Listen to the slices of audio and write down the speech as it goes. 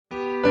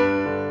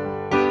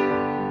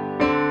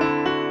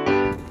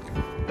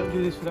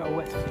this without a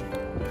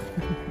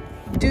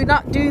wetsuit. Do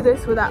not do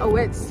this without a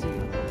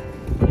wetsuit.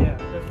 Yeah,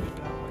 definitely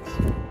without a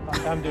wetsuit.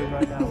 Like I'm doing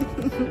right now.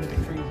 It's going to be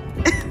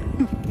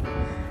freezing.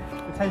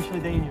 Potentially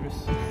dangerous.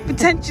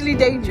 Potentially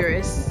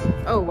dangerous.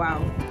 Oh wow.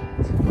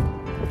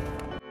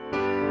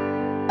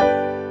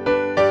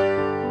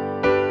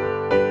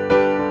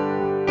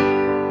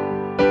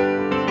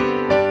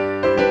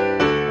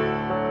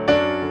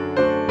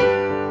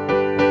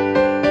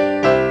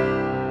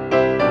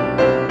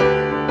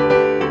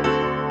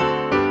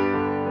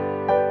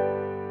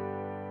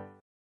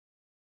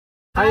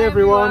 Hi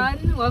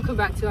everyone, welcome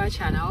back to our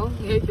channel.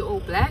 We hope you're all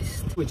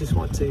blessed. We just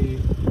want to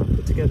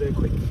put together a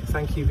quick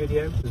thank you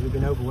video because we've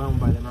been overwhelmed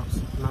by the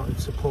amount of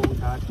support we've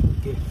had,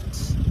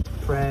 gifts,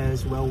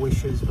 prayers, well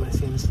wishes,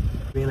 blessings. It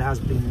really has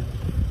been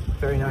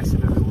very nice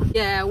of everyone.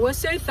 Yeah, we're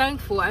so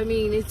thankful. I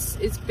mean, it's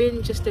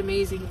been just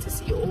amazing to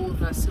see all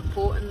the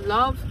support and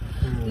love,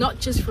 not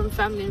just from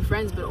family and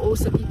friends, but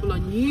also people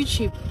on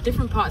YouTube,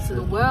 different parts of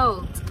the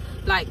world,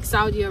 like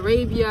Saudi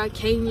Arabia,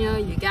 Kenya,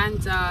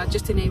 Uganda,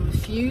 just to name a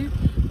few.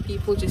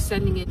 People just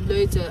sending in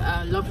loads of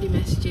lovely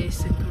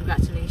messages and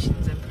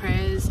congratulations and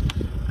prayers,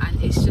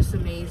 and it's just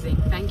amazing.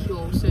 Thank you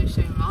all so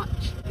much.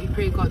 We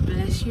pray God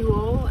bless you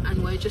all,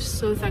 and we're just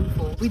so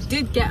thankful. We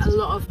did get a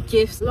lot of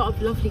gifts, a lot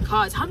of lovely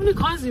cards. How many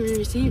cards did we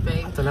receive,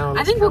 babe? I don't know.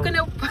 I think we're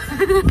gonna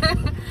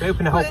we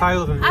opened a whole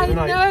pile of them. I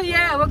know,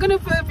 yeah. We're gonna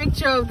put a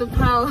picture of the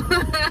pile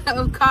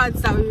of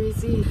cards that we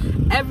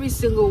received. Every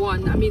single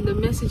one. I mean, the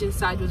message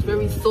inside was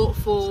very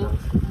thoughtful,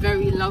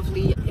 very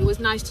lovely. It was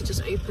nice to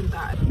just open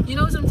that. You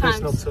know, sometimes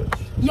personal touch.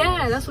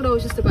 Yeah, that's what I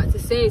was just about to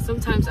say.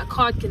 Sometimes a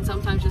card can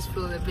sometimes just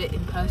feel a bit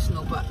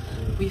impersonal, but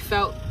we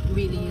felt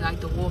really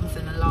like the warmth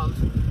and the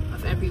love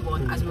of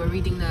everyone as we were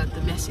reading the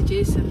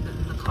messages and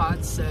the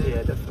cards. So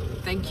yeah, definitely.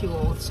 Thank you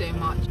all so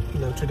much. You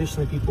know,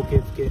 traditionally people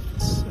give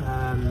gifts,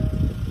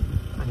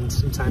 and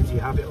sometimes you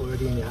have it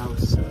already in your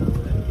house. So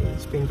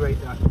it's been great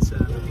that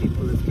the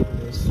people have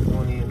given us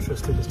money and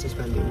trusted us to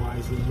spend it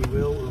wisely, and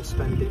we'll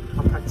spend it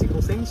on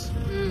practical things.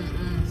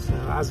 So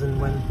as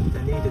and when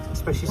they're needed,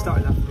 especially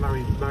starting off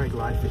married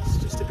life, it's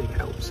just a big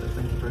help. So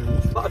thank you very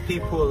much. A lot of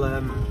people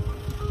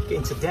get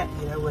into debt,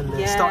 you know, when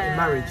they're starting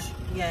marriage,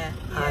 and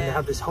they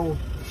have this whole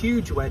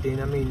huge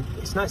wedding. I mean,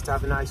 it's nice to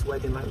have a nice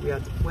wedding, like we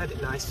had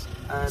it nice,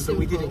 but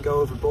we didn't go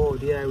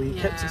overboard. We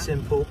kept it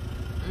simple.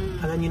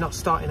 And then you're not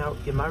starting out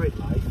your married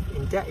life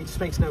in debt. It just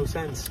makes no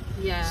sense.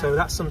 So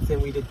that's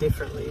something we did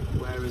differently,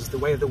 whereas the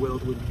way of the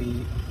world would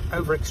be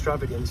over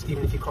extravagance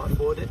even if you can't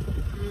afford it.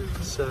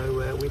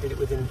 So we did it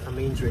within our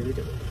means, really,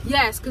 didn't we?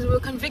 Yes, because we were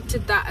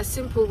convicted that a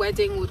simple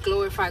wedding would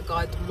glorify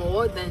God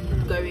more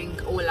than going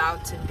all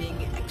out and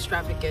being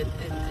extravagant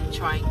and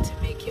trying to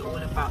make it all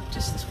about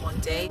just one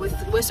day.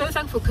 We're so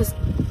thankful because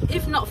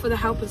if not for the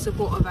help and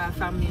support of our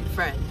family and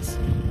friends,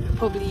 we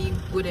probably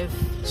would have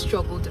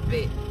struggled a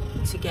bit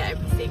to get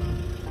everything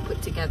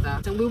put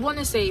together. And we want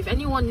to say, if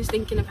anyone is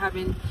thinking of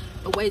having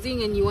a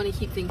wedding and you want to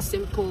keep things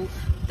simple,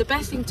 the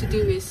best thing to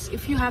do is,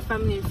 if you have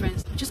family and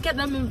friends, just get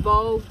them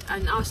involved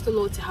and ask the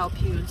Lord to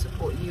help you and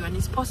support you. And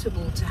it's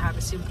possible to have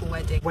a simple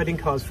wedding. Wedding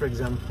cards, for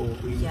example,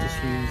 we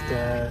just used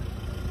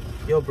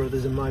your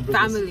brothers and my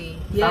brothers. Family.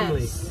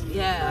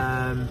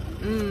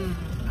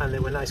 And they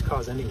were nice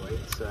cards anyway,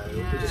 so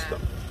we just got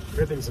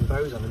ribbons and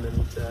bows on them,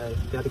 and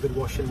they had a good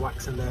wash and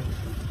wax, and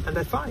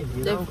they're fine,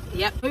 you know.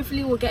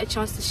 Hopefully we'll get a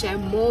chance to share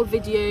more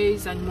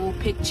videos and more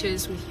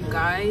pictures with you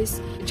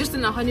guys. Just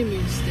in our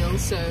honeymoon still,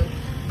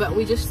 but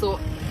we just thought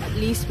at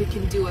least we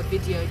can do a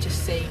video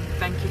just saying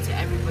thank you to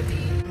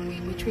everybody.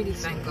 We truly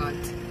thank God.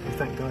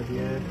 Thank God,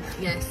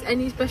 Yes.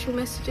 Any special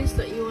messages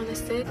that you want to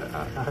say?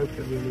 I hope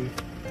it really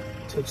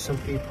touched some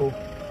people,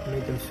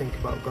 made them think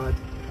about God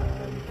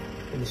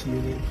in this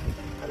union,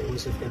 that it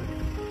was of Him.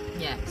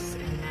 Yes,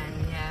 amen.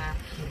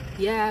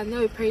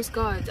 No, praise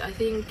God. I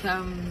think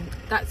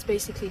that's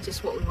basically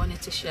just what we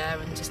wanted to share,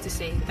 and just to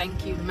say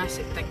thank you,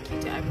 massive thank you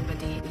to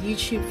everybody. The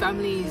YouTube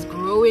family is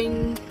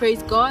growing,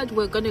 praise God.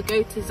 We're gonna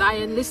go to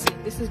Zion. Listen,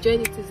 this is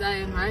Journey to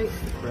Zion, right?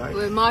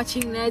 We're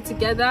marching there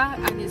together,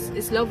 and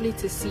it's lovely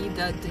to see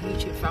the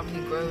YouTube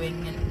family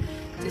growing, and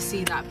to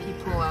see that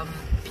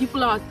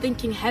people are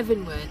thinking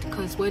heavenward,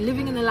 because we're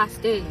living in the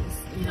last days,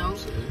 you know.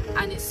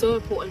 And it's so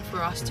important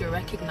for us to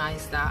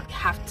recognize that we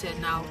have to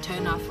now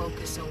turn our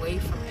focus away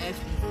from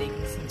earthly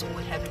things and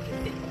toward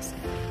heavenly things.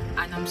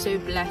 And I'm so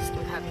blessed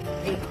with having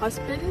a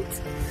husband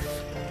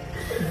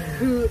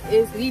who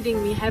is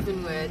leading me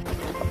heavenward.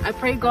 I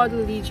pray God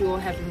will lead you all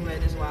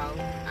heavenward as well,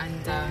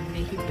 and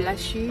may He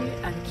bless you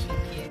and keep you.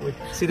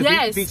 See the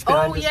beach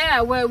behind us?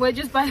 Yeah, we're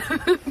just by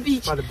the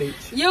beach. By the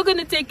beach. You're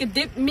gonna take a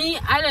dip. Me,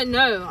 I don't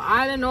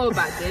know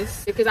about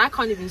this, because I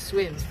can't even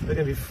swim. We're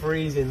gonna be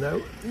freezing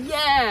though.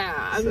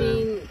 Yeah, I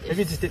mean, if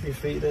you just dip your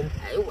feet, then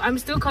I'm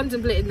still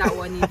contemplating that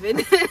one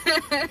even.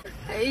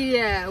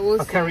 Yeah,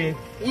 I'll carry you.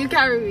 You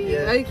carry me,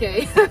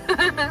 okay.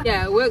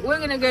 Yeah, we're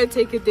gonna go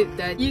take a dip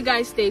then. You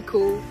guys stay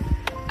cool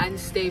and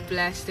stay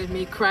blessed, and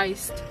may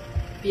Christ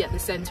be at the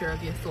center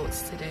of your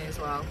thoughts today as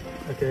well.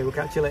 Okay, we'll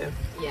catch you later.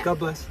 God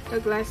bless.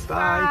 God bless.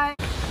 Bye.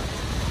 Bye.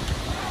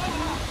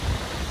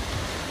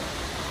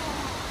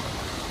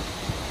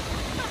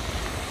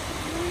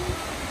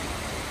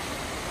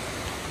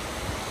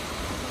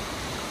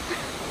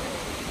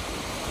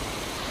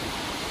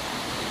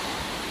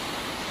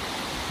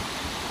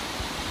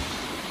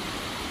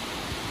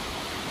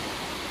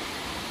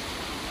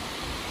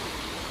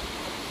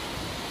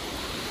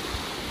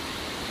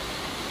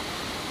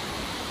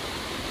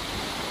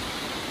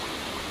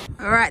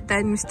 All right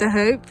then, Mr.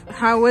 Hope,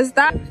 how was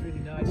that? It was really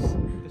nice.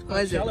 It was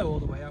quite shallow all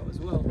the way out as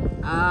well.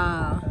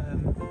 Ah.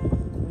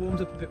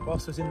 Warmed up a bit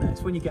whilst I was in there.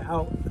 It's when you get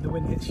out and the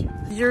wind hits you.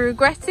 Did you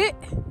regret it?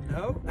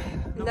 No,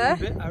 not No? one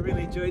bit. I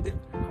really enjoyed it.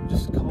 I'm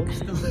just cold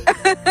still.